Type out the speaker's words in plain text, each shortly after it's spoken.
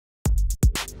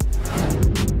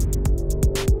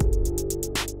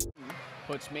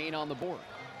puts Maine on the board.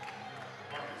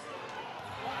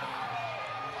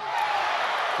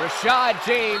 Rashad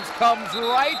James comes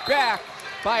right back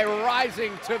by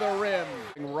rising to the rim.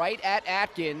 Right at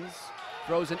Atkins,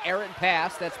 throws an errant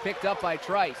pass that's picked up by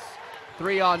Trice.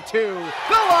 3-on-2,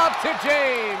 the lob to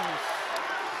James.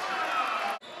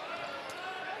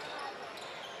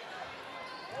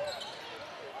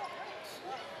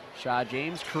 Rashad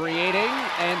James creating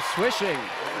and swishing.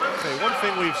 Okay, one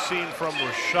thing we've seen from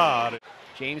Rashad.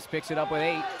 James picks it up with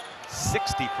 8.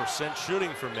 60% shooting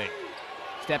for me.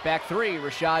 Step back 3,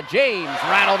 Rashad James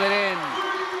rattled it in.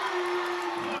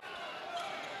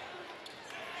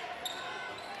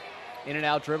 In and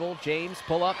out dribble, James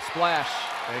pull up, splash.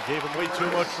 They gave him way too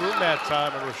much room that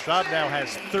time, and Rashad now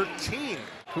has 13.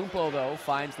 Kumpo, though,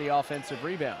 finds the offensive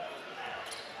rebound.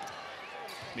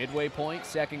 Midway point,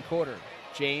 second quarter.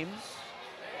 James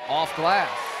off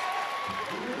glass.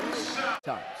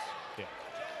 Times. Yeah.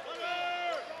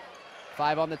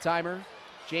 5 on the timer.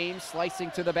 James slicing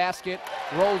to the basket,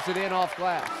 rolls it in off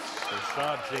glass.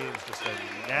 Rashad James just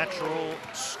a natural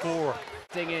scorer.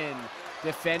 In,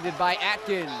 defended by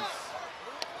Atkins.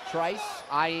 Trice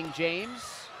eyeing James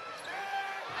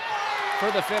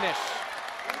for the finish.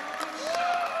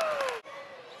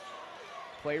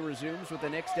 Play resumes with the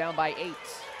Knicks down by 8.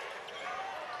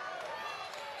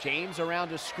 James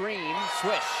around a screen,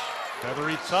 swish.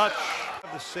 Feathery touch.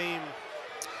 The same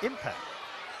impact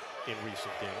in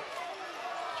recent games.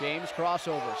 James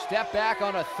crossover, step back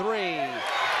on a 3.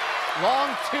 Long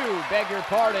 2, beg your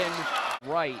pardon.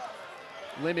 Right,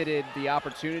 limited the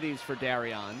opportunities for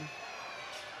Darion,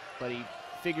 but he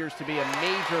figures to be a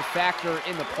major factor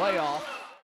in the playoff.